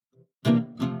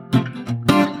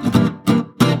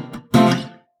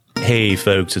Hey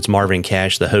folks, it's Marvin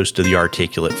Cash, the host of The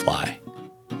Articulate Fly.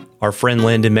 Our friend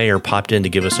Landon Mayer popped in to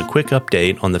give us a quick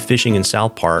update on the fishing in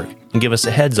South Park and give us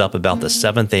a heads up about the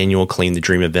 7th annual Clean the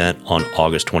Dream event on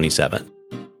August 27th.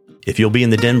 If you'll be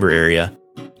in the Denver area,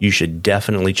 you should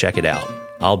definitely check it out.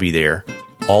 I'll be there.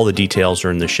 All the details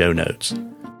are in the show notes.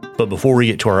 But before we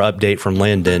get to our update from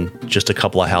Landon, just a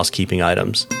couple of housekeeping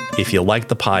items. If you like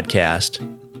the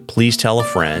podcast, please tell a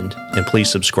friend, and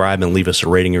please subscribe and leave us a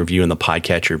rating and review in the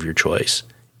podcatcher of your choice.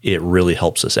 It really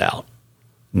helps us out.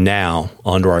 Now,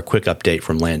 on to our quick update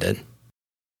from Landon.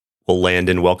 Well,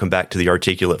 Landon, welcome back to the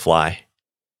Articulate Fly.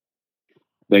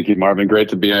 Thank you, Marvin. Great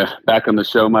to be back on the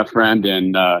show, my friend,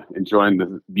 and enjoying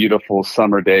the beautiful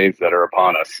summer days that are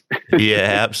upon us. Yeah,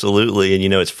 absolutely.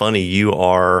 And it's funny,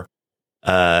 you're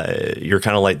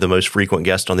kind of like the most frequent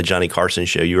guest on the Johnny Carson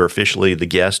show. You are officially the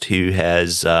guest who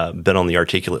has been on the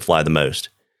Articulate Fly the most.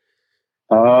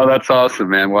 Oh, that's awesome,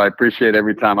 man. Well, I appreciate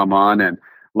every time I'm on and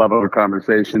love our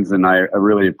conversations. And I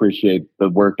really appreciate the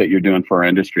work that you're doing for our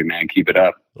industry, man. Keep it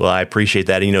up. Well, I appreciate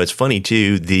that. And, it's funny,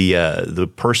 too. The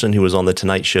person who was on the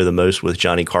Tonight Show the most with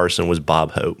Johnny Carson was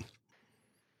Bob Hope.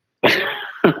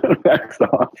 That's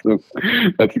awesome.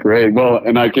 That's great. Well,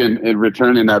 and in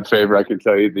returning that favor, I can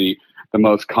tell you the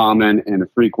most common and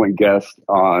frequent guest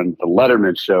on the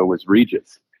Letterman show was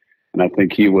Regis. And I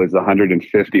think he was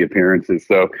 150 appearances.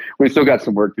 So we still got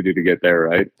some work to do to get there,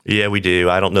 right? Yeah, we do.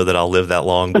 I don't know that I'll live that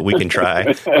long, but we can try.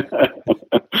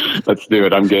 Let's do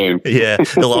it. I'm game. Yeah.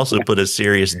 He'll also put a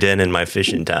serious dent in my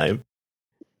fishing time.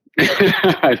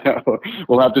 I know.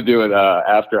 We'll have to do it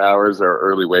after hours or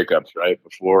early wake ups, right?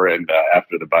 Before and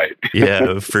after the bite.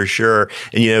 Yeah, for sure.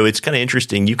 And, it's kind of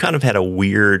interesting. You kind of had a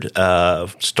weird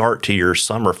start to your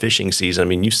summer fishing season. I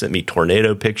mean, you sent me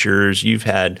tornado pictures. You've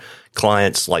had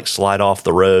clients like slide off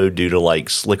the road due to like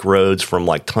slick roads from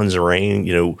like tons of rain.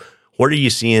 What are you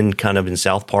seeing kind of in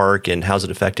South Park, and how's it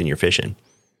affecting your fishing?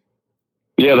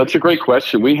 Yeah, that's a great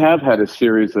question. We have had a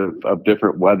series of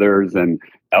different weathers and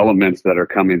elements that are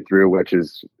coming through,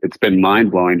 it's been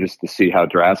mind-blowing just to see how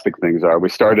drastic things are. We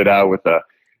started out with a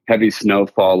heavy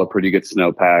snowfall, a pretty good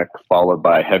snowpack, followed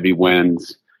by heavy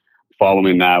winds.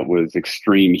 Following that was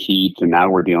extreme heat, and now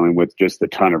we're dealing with just a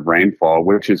ton of rainfall,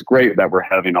 which is great that we're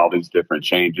having all these different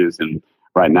changes. And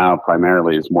right now,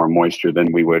 primarily, is more moisture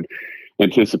than we would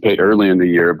anticipate early in the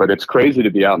year. But it's crazy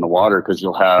to be out in the water because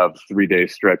you'll have 3-day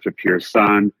stretch of pure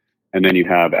sun, and then you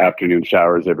have afternoon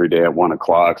showers every day at 1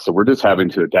 o'clock. So we're just having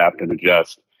to adapt and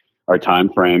adjust our time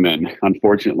frame, and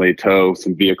unfortunately tow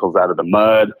some vehicles out of the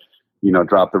mud,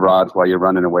 drop the rods while you're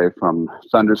running away from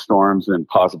thunderstorms and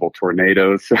possible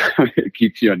tornadoes. It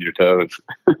keeps you on your toes.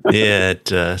 Yeah,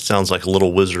 it sounds like a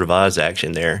little Wizard of Oz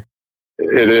action there.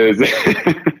 It is.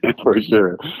 For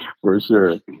sure.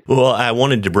 Well, I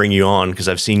wanted to bring you on because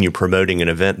I've seen you promoting an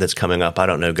event that's coming up, I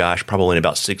don't know, probably in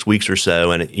about 6 weeks or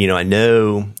so. And, I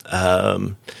know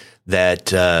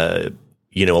that,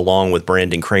 along with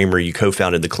Brandon Kramer, you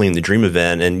co-founded the Clean the Dream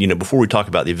event. And, before we talk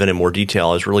about the event in more detail,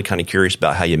 I was really kind of curious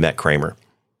about how you met Kramer.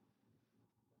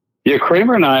 Yeah,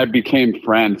 Kramer and I became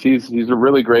friends. He's a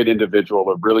really great individual,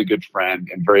 a really good friend,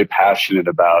 and very passionate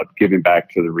about giving back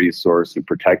to the resource and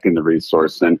protecting the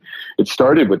resource. And it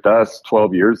started with us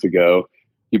 12 years ago.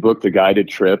 He booked a guided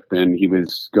trip, and he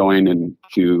was going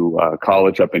into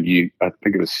college up in, I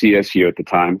think it was CSU at the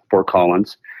time, Fort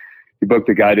Collins. He booked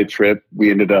a guided trip. We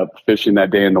ended up fishing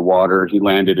that day in the water. He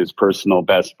landed his personal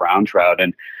best brown trout.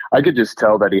 And I could just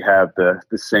tell that he had the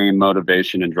same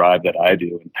motivation and drive that I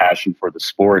do, and passion for the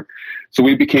sport. So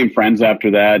we became friends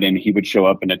after that, and he would show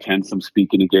up and attend some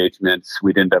speaking engagements.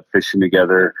 We'd end up fishing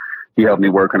together. He helped me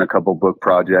work on a couple book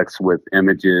projects with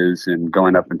images and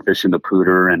going up and fishing the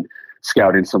Pooter and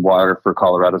scouting some water for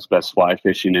Colorado's best fly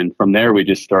fishing. And from there, we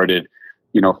just started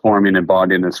forming and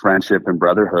bonding this friendship and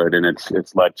brotherhood, and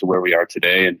it's led to where we are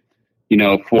today. And,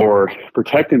 for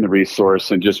protecting the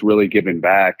resource and just really giving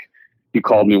back, he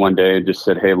called me one day and just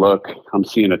said, "Hey, look, I'm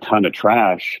seeing a ton of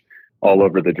trash all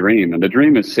over the Dream." And the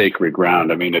Dream is sacred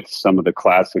ground. I mean, it's some of the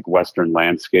classic Western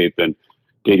landscape and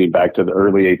dating back to the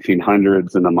early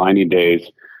 1800s and the mining days.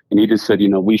 And he just said,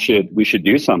 we should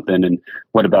do something. And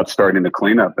what about starting the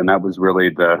cleanup? And that was really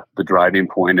the driving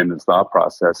point in his thought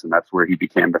process. And that's where he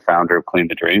became the founder of Clean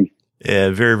the Dream. Yeah,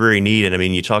 very, very neat. And I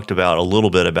mean, you talked about a little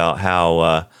bit about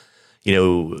how,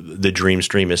 the Dream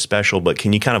Stream is special, but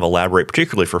can you kind of elaborate,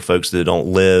 particularly for folks that don't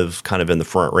live kind of in the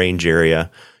Front Range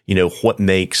area, what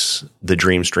makes the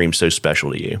Dream Stream so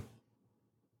special to you?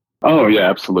 Oh, yeah,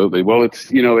 absolutely. Well,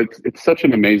 it's such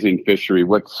an amazing fishery.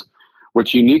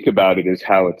 What's unique about it is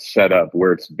how it's set up,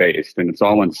 where it's based, and it's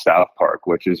all in South Park,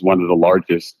 which is one of the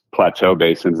largest plateau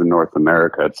basins in North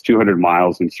America. It's 200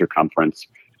 miles in circumference.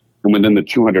 And within the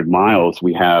 200 miles,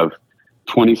 we have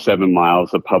 27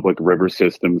 miles of public river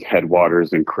systems,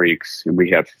 headwaters, and creeks. And we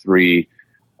have three,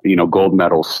 gold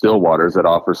medal still waters that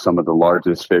offer some of the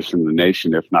largest fish in the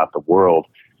nation, if not the world.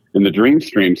 And the Dream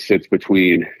Stream sits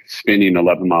between Spinney and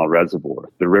 11 Mile Reservoir.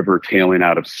 The river tailing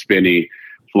out of Spinney,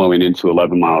 flowing into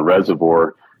 11 Mile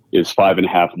Reservoir, is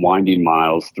 5.5 winding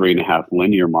miles, 3.5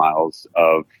 linear miles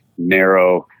of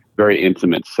narrow, very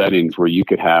intimate settings where you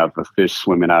could have a fish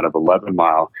swimming out of 11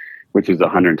 Mile, which is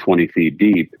 120 feet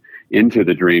deep, into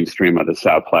the Dream Stream of the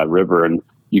South Platte River. And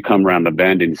you come around the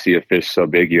bend and see a fish so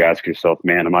big, you ask yourself,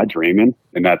 man, am I dreaming?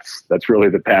 And that's really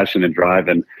the passion and drive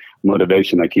and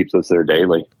motivation that keeps us there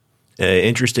daily.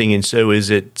 Interesting. And so is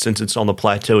it, since it's on the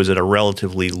plateau, is it a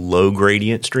relatively low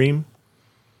gradient stream?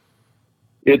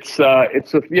 It's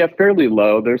fairly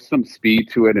low. There's some speed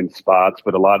to it in spots,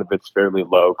 but a lot of it's fairly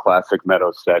low, classic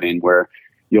meadow setting where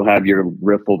you'll have your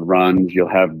riffled runs, you'll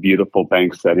have beautiful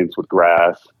bank settings with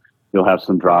grass, you'll have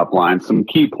some drop lines, some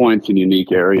key points in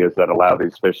unique areas that allow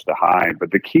these fish to hide.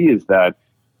 But the key is that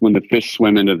when the fish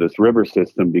swim into this river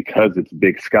system, because it's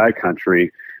big sky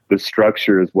country, the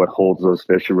structure is what holds those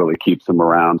fish and really keeps them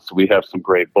around. So we have some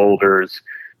great boulders,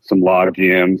 some log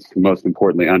jams, most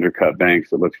importantly, undercut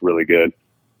banks. It looks really good.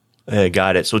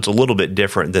 Got it. So it's a little bit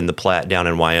different than the Platte down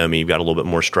in Wyoming. You've got a little bit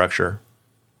more structure.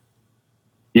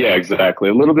 Yeah, exactly.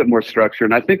 A little bit more structure.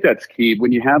 And I think that's key.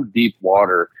 When you have deep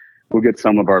water, we'll get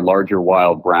some of our larger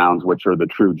wild browns, which are the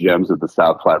true gems of the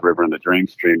South Platte River and the Dream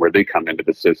Stream, where they come into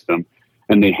the system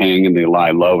and they hang and they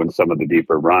lie low in some of the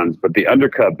deeper runs. But the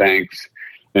undercut banks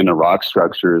and the rock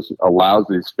structures allows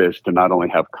these fish to not only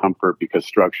have comfort because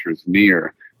structure is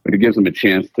near, but it gives them a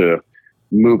chance to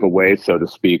move away, so to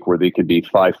speak, where they could be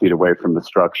 5 feet away from the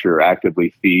structure,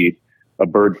 actively feed. A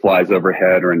bird flies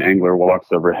overhead or an angler walks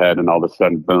overhead, and all of a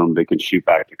sudden, boom, they can shoot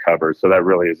back to cover. So that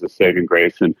really is a saving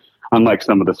grace. And unlike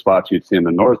some of the spots you'd see in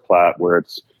the North Platte where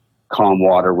it's calm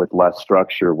water with less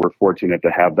structure, we're fortunate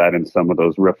to have that in some of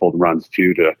those riffled runs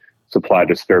too, to supply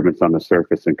disturbance on the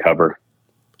surface and cover.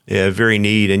 Yeah, very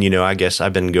neat. And, I guess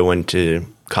I've been going to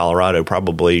Colorado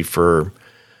probably for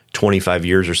 25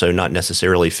 years or so, not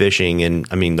necessarily fishing. And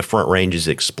I mean, the Front Range has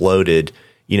exploded.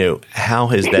 How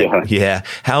has that,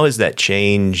 how has that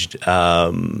changed,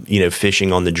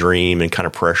 fishing on the Dream and kind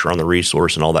of pressure on the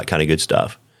resource and all that kind of good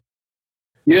stuff?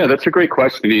 Yeah, that's a great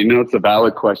question. It's a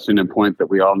valid question and point that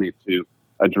we all need to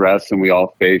address and we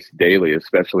all face daily,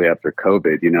 especially after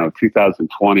COVID.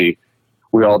 2020,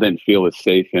 we all didn't feel as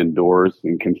safe indoors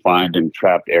and confined in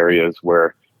trapped areas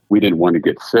where we didn't want to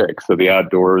get sick. So the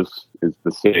outdoors is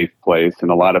the safe place.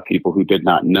 And a lot of people who did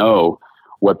not know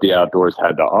what the outdoors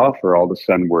had to offer, all of a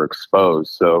sudden were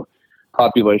exposed. So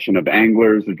population of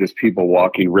anglers or just people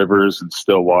walking rivers and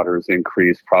still waters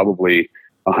increased probably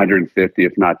 150,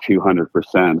 if not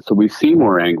 200%. So we see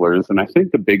more anglers. And I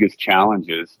think the biggest challenge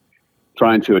is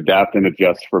trying to adapt and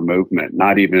adjust for movement,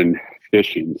 not even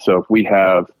fishing. So if we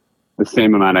have the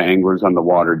same amount of anglers on the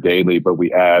water daily, but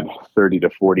we add 30 to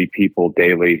 40 people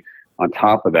daily on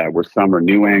top of that, where some are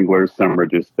new anglers, some are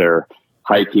just there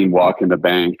hiking, walking the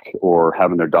bank, or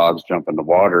having their dogs jump in the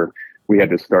water. We had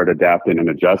to start adapting and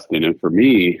adjusting. And for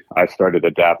me, I started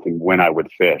adapting when I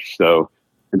would fish. So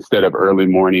instead of early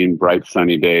morning, bright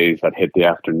sunny days, I'd hit the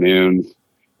afternoons.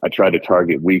 I try to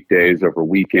target weekdays over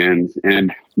weekends.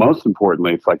 And most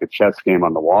importantly, it's like a chess game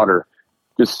on the water,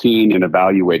 just seeing and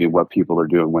evaluating what people are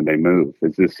doing when they move.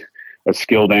 Is this a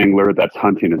skilled angler that's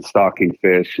hunting and stalking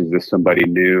fish? Is this somebody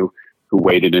new who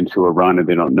waded into a run and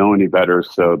they don't know any better,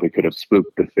 so they could have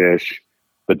spooked the fish,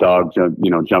 the dog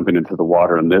jumping into the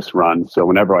water in this run? So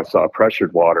whenever I saw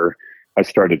pressured water, I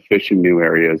started fishing new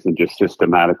areas and just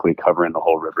systematically covering the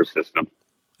whole river system.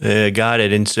 Got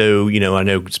it. And so, I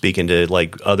know speaking to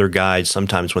like other guys,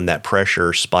 sometimes when that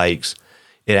pressure spikes,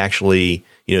 it actually,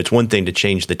 it's one thing to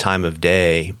change the time of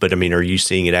day, but I mean, are you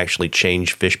seeing it actually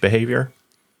change fish behavior?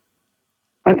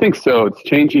 I think so. It's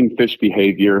changing fish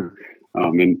behavior.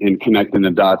 In connecting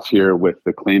the dots here with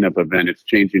the cleanup event, it's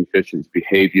changing fish's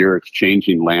behavior. It's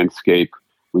changing landscape.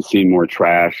 We see more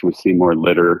trash. We see more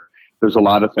litter. There's a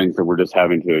lot of things that we're just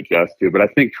having to adjust to. But I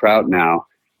think trout now,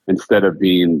 instead of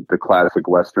being the classic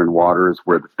Western waters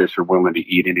where the fish are willing to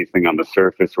eat anything on the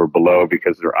surface or below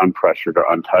because they're unpressured or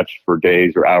untouched for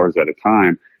days or hours at a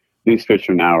time, these fish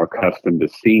are now accustomed to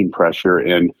seeing pressure,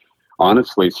 and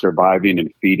honestly, surviving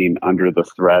and feeding under the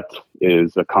threat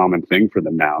is a common thing for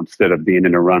them now. Instead of being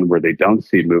in a run where they don't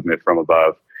see movement from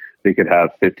above, they could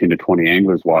have 15 to 20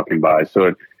 anglers walking by.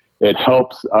 So it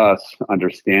helps us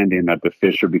understanding that the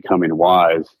fish are becoming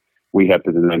wise. We have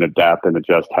to then adapt and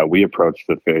adjust how we approach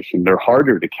the fish. And they're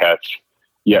harder to catch,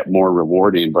 yet more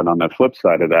rewarding. But on the flip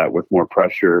side of that, with more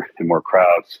pressure and more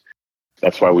crowds,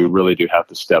 that's why we really do have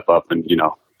to step up and,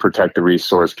 protect the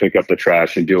resource, pick up the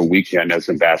trash, and do a weekend as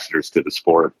ambassadors to the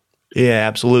sport. Yeah,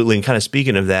 absolutely. And kind of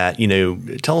speaking of that,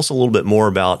 tell us a little bit more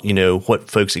about, what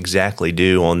folks exactly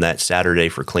do on that Saturday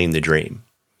for Clean the Dream.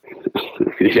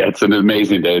 Yeah, it's an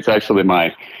amazing day. It's actually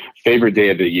my favorite day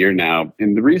of the year now.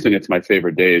 And the reason it's my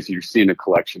favorite day is you're seeing a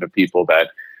collection of people that,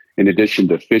 in addition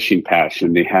to fishing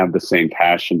passion, they have the same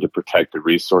passion to protect the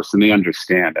resource, and they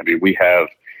understand. I mean, we have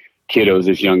kiddos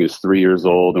as young as 3 years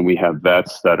old, and we have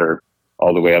vets that are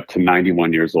all the way up to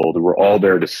 91 years old, and we're all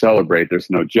there to celebrate.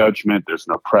 There's no judgment. There's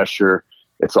no pressure.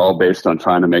 It's all based on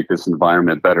trying to make this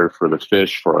environment better for the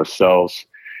fish, for ourselves,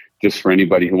 just for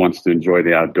anybody who wants to enjoy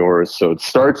the outdoors. So it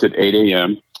starts at 8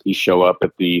 a.m. You show up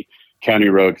at the County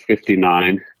Road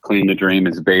 59. Clean the Dream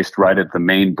is based right at the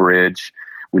main bridge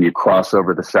when you cross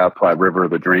over the South Platte River,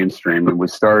 the Dream Stream. And we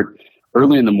start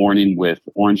early in the morning with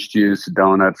orange juice,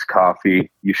 donuts, coffee.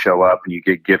 You show up and you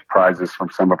get gift prizes from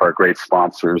some of our great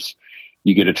sponsors.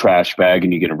 You get a trash bag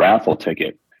and you get a raffle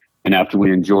ticket. And after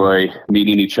we enjoy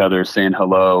meeting each other, saying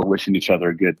hello, wishing each other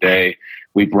a good day,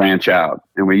 we branch out.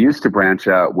 And we used to branch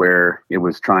out where it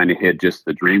was trying to hit just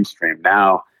the Dream Stream.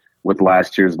 Now, with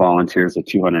last year's volunteers at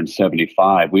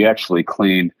 275, we actually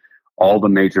clean all the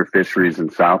major fisheries in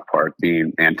South Park,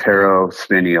 being Antero,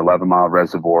 Spinney, 11 Mile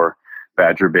Reservoir,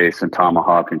 Badger Basin,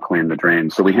 Tomahawk, and Clean the Dream.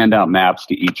 So we hand out maps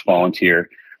to each volunteer,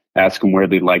 ask them where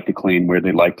they'd like to clean, where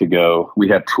they'd like to go. We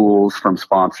have tools from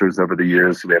sponsors over the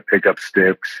years. We have pickup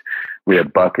sticks, we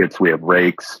have buckets, we have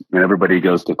rakes, and everybody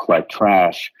goes to collect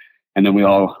trash. And then we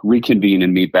all reconvene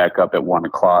and meet back up at 1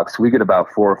 o'clock. So we get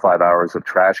about 4 or 5 hours of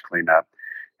trash cleanup.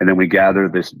 And then we gather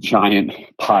this giant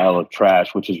pile of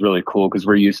trash, which is really cool because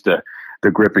we're used to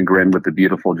the grip and grin with the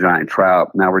beautiful giant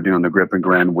trout. Now we're doing the grip and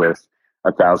grin with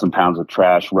 1,000 pounds of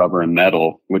trash, rubber, and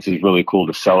metal, which is really cool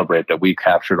to celebrate that we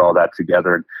captured all that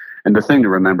together. And the thing to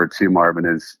remember too, Marvin,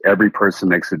 is every person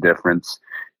makes a difference.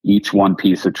 Each one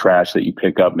piece of trash that you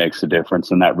pick up makes a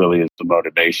difference, and that really is the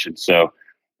motivation. So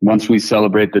once we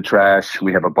celebrate the trash,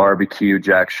 we have a barbecue.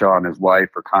 Jack Shaw and his wife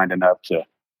are kind enough to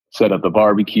set up the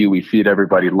barbecue. We feed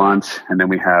everybody lunch, and then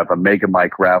we have a Mega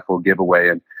Mike raffle giveaway.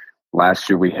 And last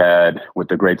year we had, with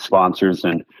the great sponsors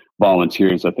and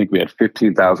volunteers, I think we had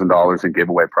 $15,000 in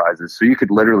giveaway prizes. So you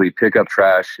could literally pick up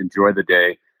trash, enjoy the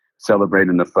day, celebrate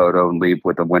in the photo, and leave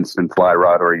with a Winston fly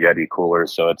rod or a Yeti cooler.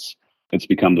 So it's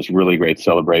become this really great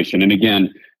celebration. And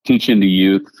again, teaching the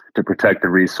youth to protect the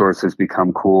resource has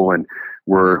become cool, and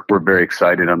we're very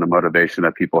excited on the motivation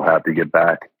that people have to give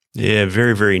back. Yeah,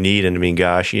 very, very neat. And I mean,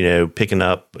 gosh, picking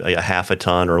up a half a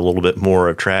ton or a little bit more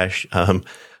of trash,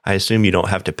 I assume you don't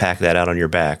have to pack that out on your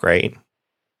back, right?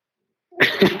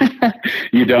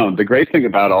 You don't. The great thing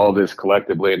about all this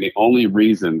collectively, and the only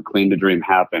reason Clean the Dream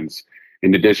happens,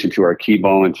 in addition to our key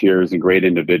volunteers and great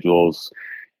individuals,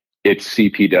 it's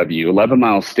CPW. 11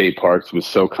 Mile State Parks was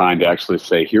so kind to actually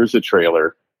say, here's a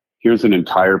trailer, here's an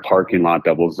entire parking lot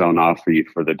that will zone off for you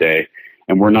for the day.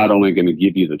 And we're not only going to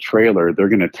give you the trailer, they're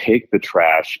going to take the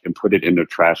trash and put it in a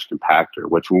trash compactor,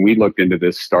 which when we looked into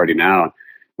this starting out,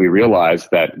 we realized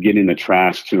that getting the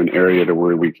trash to an area to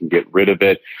where we can get rid of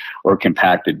it or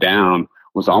compact it down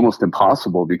was almost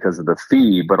impossible because of the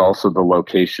fee, but also the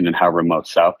location and how remote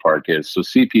South Park is. So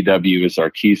CPW is our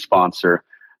key sponsor.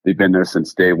 They've been there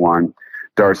since day one.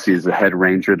 Darcy is the head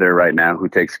ranger there right now who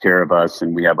takes care of us,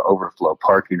 and we have overflow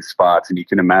parking spots. And you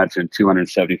can imagine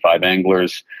 275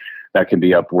 anglers. That can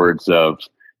be upwards of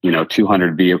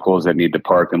 200 vehicles that need to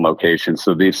park in locations.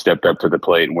 So they've stepped up to the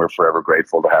plate, and we're forever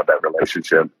grateful to have that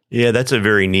relationship. Yeah, that's a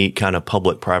very neat kind of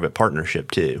public-private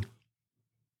partnership too.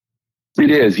 It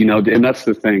is, and that's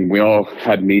the thing. We all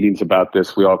had meetings about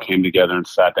this. We all came together and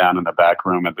sat down in the back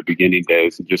room at the beginning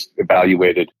days and just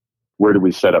evaluated where do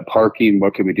we set up parking?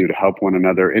 What can we do to help one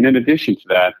another? And in addition to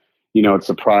that, it's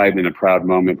a pride and a proud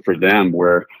moment for them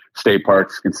where state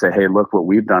parks can say, hey, look what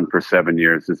we've done for 7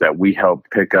 years is that we help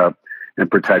pick up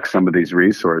and protect some of these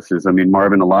resources. I mean,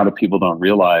 Marvin, a lot of people don't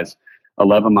realize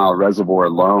 11 Mile Reservoir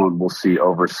alone will see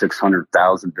over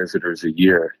 600,000 visitors a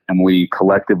year. And we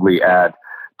collectively add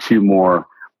 2 more,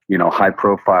 high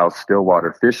profile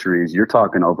stillwater fisheries. You're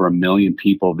talking over 1 million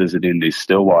people visiting these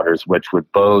stillwaters, which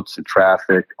with boats and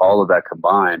traffic, all of that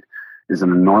combined is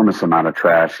an enormous amount of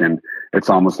trash. And it's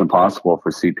almost impossible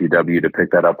for CPW to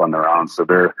pick that up on their own. So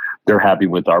they're happy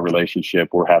with our relationship.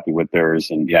 We're happy with theirs.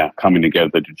 And coming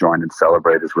together to join and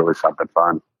celebrate is really something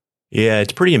fun. Yeah,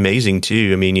 it's pretty amazing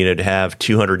too. I mean, to have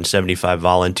 275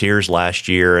 volunteers last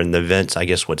year, and the event's, I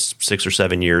guess, 6 or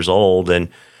 7 years old. And,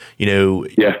 you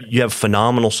have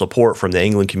phenomenal support from the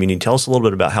angling community. Tell us a little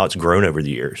bit about how it's grown over the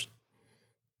years.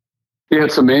 Yeah,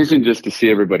 it's amazing just to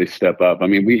see everybody step up. I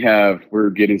mean, we're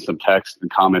getting some texts and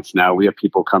comments now. We have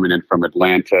people coming in from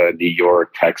Atlanta, New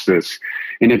York, Texas,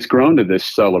 and it's grown to this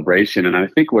celebration. And I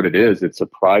think what it is, it's a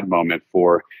pride moment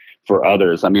for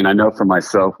others. I mean, I know for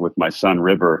myself with my son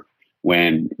River,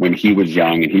 when he was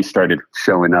young and he started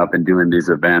showing up and doing these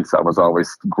events, I was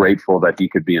always grateful that he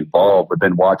could be involved. But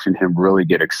then watching him really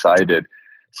get excited,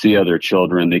 see other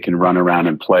children, they can run around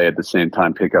and play at the same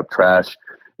time, pick up trash.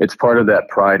 It's part of that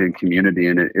pride and community,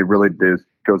 and it really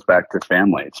goes back to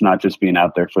family. It's not just being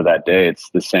out there for that day. It's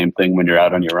the same thing when you're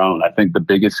out on your own. I think the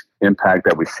biggest impact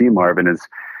that we see, Marvin, is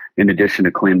in addition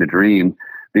to Clean the Dream,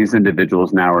 these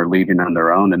individuals now are leaving on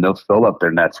their own, and they'll fill up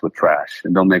their nets with trash,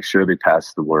 and they'll make sure they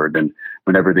pass the word. And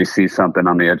whenever they see something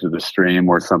on the edge of the stream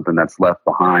or something that's left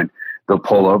behind, they'll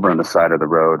pull over on the side of the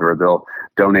road, or they'll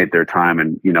donate their time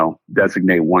and,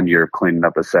 designate 1 year cleaning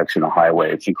up a section of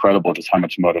highway. It's incredible just how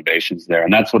much motivation's there.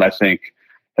 And that's what I think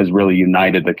has really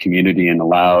united the community and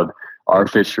allowed our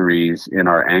fisheries and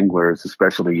our anglers,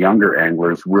 especially younger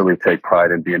anglers, really take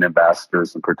pride in being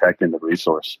ambassadors and protecting the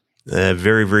resource.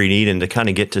 Very, very neat. And to kind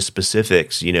of get to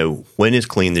specifics, when is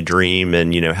Clean the Dream,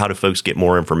 and, how do folks get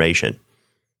more information?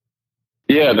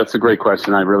 Yeah, that's a great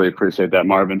question. I really appreciate that,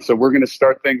 Marvin. So we're going to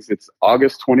start things. It's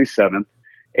August 27th,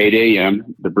 8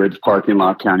 a.m., the Bridge Parking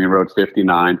Lot, County Road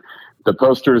 59. The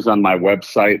poster is on my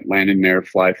website,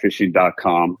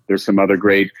 landonmayerflyfishing.com. There's some other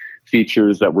great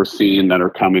features that we're seeing that are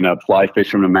coming up. Fly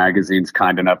Fisherman Magazine's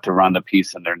kind enough to run the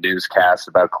piece in their newscast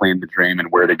about Clean the Dream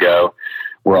and where to go.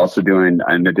 We're also doing,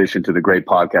 in addition to the great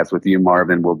podcast with you,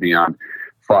 Marvin, we'll be on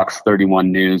Fox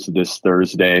 31 News this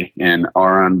Thursday, and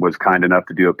Aaron was kind enough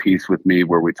to do a piece with me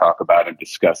where we talk about and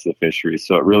discuss the fishery.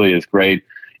 So it really is great.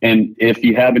 And if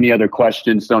you have any other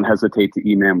questions, don't hesitate to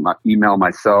email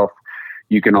myself.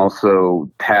 You can also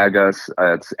tag us.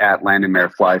 It's at Landon Mayer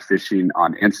Fly Fishing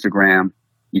on Instagram.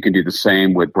 You can do the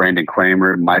same with Brandon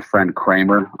Kramer, my friend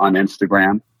Kramer, on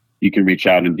Instagram. You can reach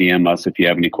out and DM us if you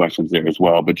have any questions there as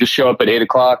well. But just show up at 8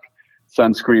 o'clock.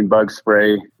 Sunscreen, bug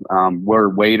spray. We're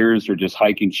waders or just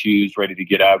hiking shoes, ready to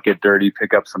get out, get dirty,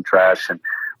 pick up some trash, and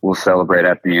we'll celebrate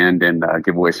at the end and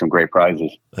give away some great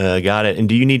prizes. Got it. And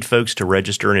do you need folks to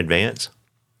register in advance?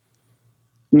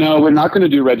 No, we're not going to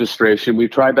do registration.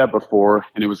 We've tried that before,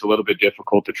 and it was a little bit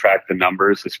difficult to track the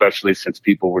numbers, especially since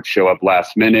people would show up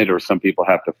last minute or some people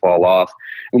have to fall off.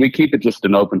 And we keep it just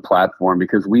an open platform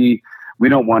because we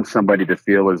don't want somebody to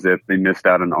feel as if they missed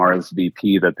out on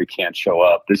RSVP that they can't show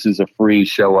up. This is a free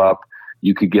show up.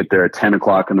 You could get there at 10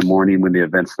 o'clock in the morning when the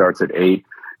event starts at 8.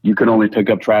 You can only pick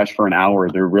up trash for an hour.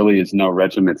 There really is no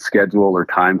regiment schedule or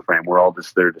time frame. We're all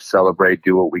just there to celebrate,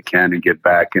 do what we can, and get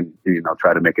back and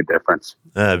try to make a difference.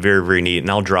 Very, very neat. And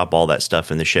I'll drop all that stuff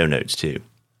in the show notes too.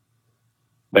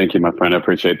 Thank you, my friend. I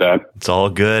appreciate that. It's all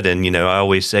good. And, I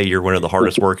always say you're one of the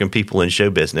hardest working people in show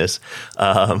business.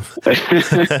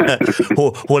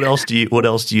 What else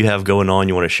do you have going on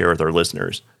you want to share with our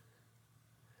listeners?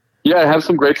 Yeah, I have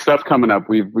some great stuff coming up.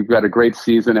 We've got a great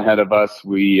season ahead of us.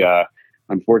 We,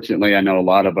 unfortunately, I know a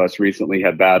lot of us recently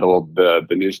have battled the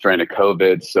new strain of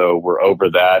COVID, so we're over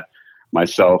that.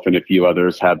 Myself and a few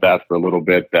others had that for a little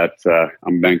bit.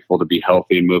 I'm thankful to be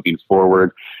healthy and moving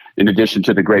forward. In addition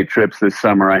to the great trips this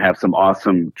summer, I have some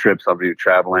awesome trips. I'll be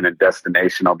traveling and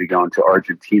destination. I'll be going to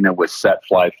Argentina with set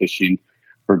fly fishing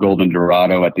for Golden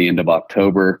Dorado at the end of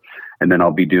October. And then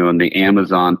I'll be doing the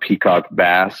Amazon Peacock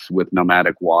Bass with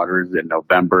Nomadic Waters in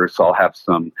November. So I'll have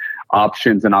some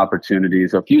options and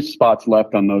opportunities. A few spots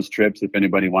left on those trips. If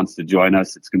anybody wants to join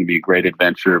us, it's going to be a great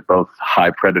adventure, both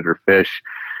high predator fish.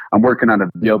 I'm working on a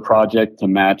video project to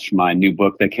match my new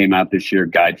book that came out this year,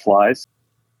 Guide Flies.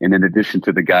 And in addition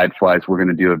to the guide flies, we're going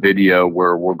to do a video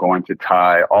where we're going to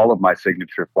tie all of my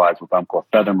signature flies with Umpqua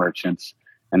Feather Merchants.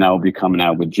 And that will be coming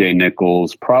out with Jay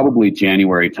Nichols, probably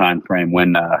January timeframe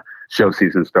when show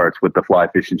season starts with the Fly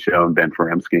Fishing Show and Ben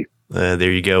Feremsky.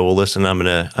 There you go. Well, listen, I'm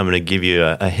gonna give you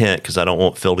a hint because I don't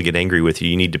want Phil to get angry with you.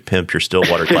 You need to pimp your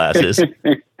Stillwater classes.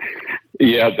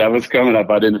 Yeah, that was coming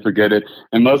up. I didn't forget it.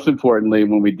 And most importantly,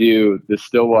 when we do the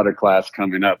Stillwater class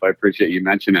coming up, I appreciate you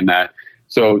mentioning that.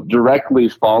 So directly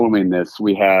following this,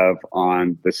 we have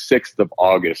on the 6th of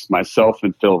August, myself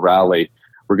and Phil Rowley,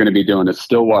 we're going to be doing a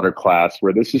Stillwater class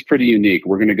where this is pretty unique.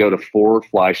 We're going to go to 4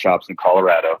 fly shops in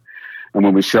Colorado. And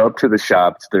when we show up to the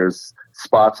shops, there's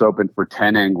spots open for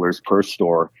 10 anglers per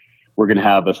store. We're going to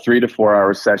have a 3 to 4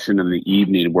 hour session in the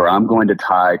evening where I'm going to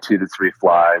tie 2 to 3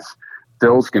 flies.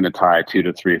 Phil's going to tie 2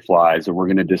 to 3 flies. And we're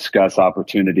going to discuss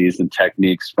opportunities and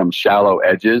techniques from shallow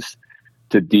edges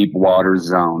to deep water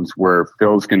zones, where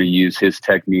Phil's going to use his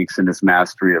techniques and his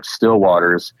mastery of still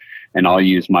waters and I'll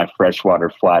use my freshwater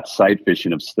flat sight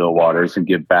fishing of still waters and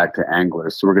give back to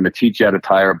anglers. So we're going to teach you how to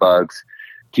tire bugs,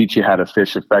 teach you how to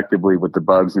fish effectively with the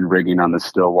bugs and rigging on the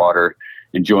still water,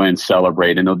 enjoy and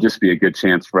celebrate. And it'll just be a good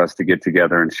chance for us to get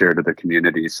together and share to the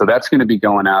community. So that's going to be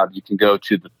going out. You can go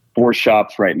to the 4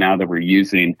 shops right now that we're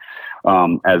using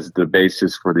as the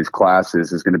basis for these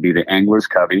classes is going to be the Angler's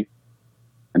Covey,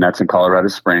 and that's in Colorado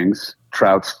Springs,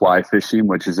 Trout's Fly Fishing,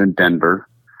 which is in Denver,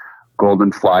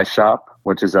 Golden Fly Shop,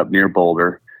 which is up near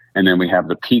Boulder, and then we have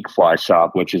the Peak Fly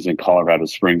Shop, which is in Colorado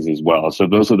Springs as well. So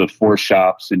those are the 4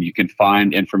 shops, and you can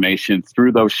find information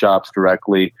through those shops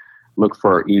directly. Look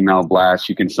for our email blast.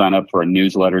 You can sign up for our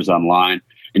newsletters online,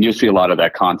 and you'll see a lot of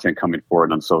that content coming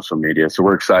forward on social media. So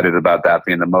we're excited about that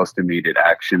being the most immediate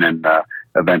action and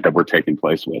event that we're taking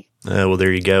place with. Well,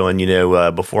 there you go. And,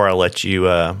 before I let you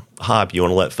hop, you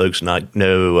want to let folks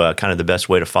know kind of the best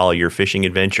way to follow your fishing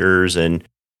adventures and,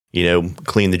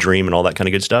 clean the dream and all that kind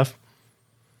of good stuff?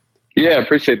 Yeah, I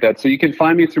appreciate that. So you can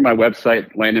find me through my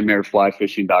website,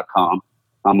 LandonMayerFlyFishing.com.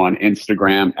 I'm on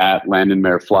Instagram at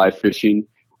LandonMayerFlyFishing.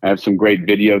 I have some great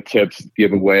video tips,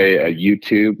 giveaway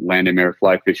YouTube, Landon Mayer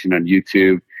Fly Fishing on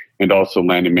YouTube, and also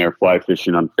Landon Mayer Fly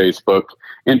Fishing on Facebook.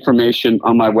 Information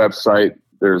on my website.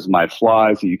 There's my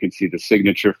flies. You can see the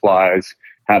signature flies,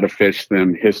 how to fish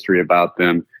them, history about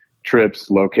them, trips,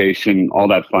 location, all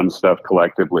that fun stuff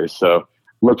collectively. So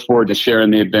look forward to sharing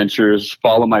the adventures.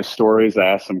 Follow my stories. I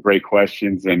ask some great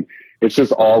questions, and it's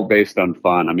just all based on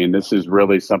fun. I mean, this is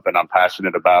really something I'm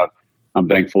passionate about. I'm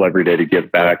thankful every day to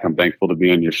give back. I'm thankful to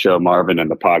be on your show, Marvin,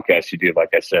 and the podcast you do, like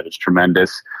I said, is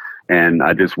tremendous. And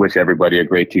I just wish everybody a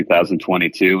great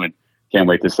 2022 and can't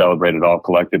wait to celebrate it all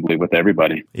collectively with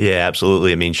everybody. Yeah,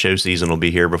 absolutely. I mean, show season will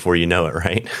be here before you know it,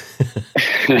 right?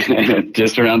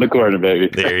 Just around the corner, baby.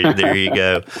 There you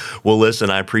go. Well, listen,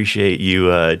 I appreciate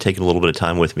you taking a little bit of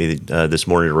time with me this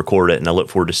morning to record it, and I look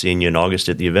forward to seeing you in August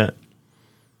at the event.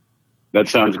 That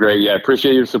sounds great. Yeah, I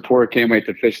appreciate your support. Can't wait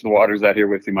to fish the waters out here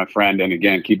with you, my friend. And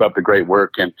again, keep up the great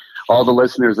work. And all the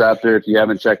listeners out there, if you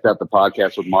haven't checked out the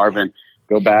podcast with Marvin,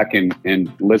 go back and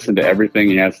listen to everything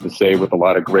he has to say with a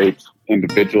lot of great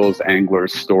individuals,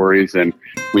 anglers, stories. And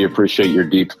we appreciate your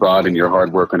deep thought and your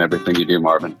hard work on everything you do,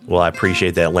 Marvin. Well, I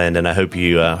appreciate that, Landon. I hope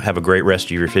you have a great rest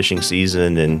of your fishing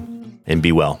season and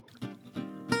be well.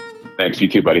 Thanks. You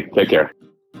too, buddy. Take care.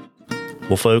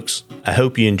 Well, folks, I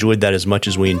hope you enjoyed that as much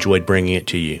as we enjoyed bringing it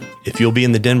to you. If you'll be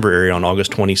in the Denver area on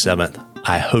August 27th,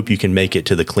 I hope you can make it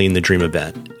to the Clean the Dream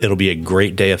event. It'll be a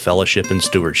great day of fellowship and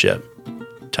stewardship.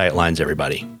 Tight lines,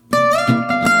 everybody.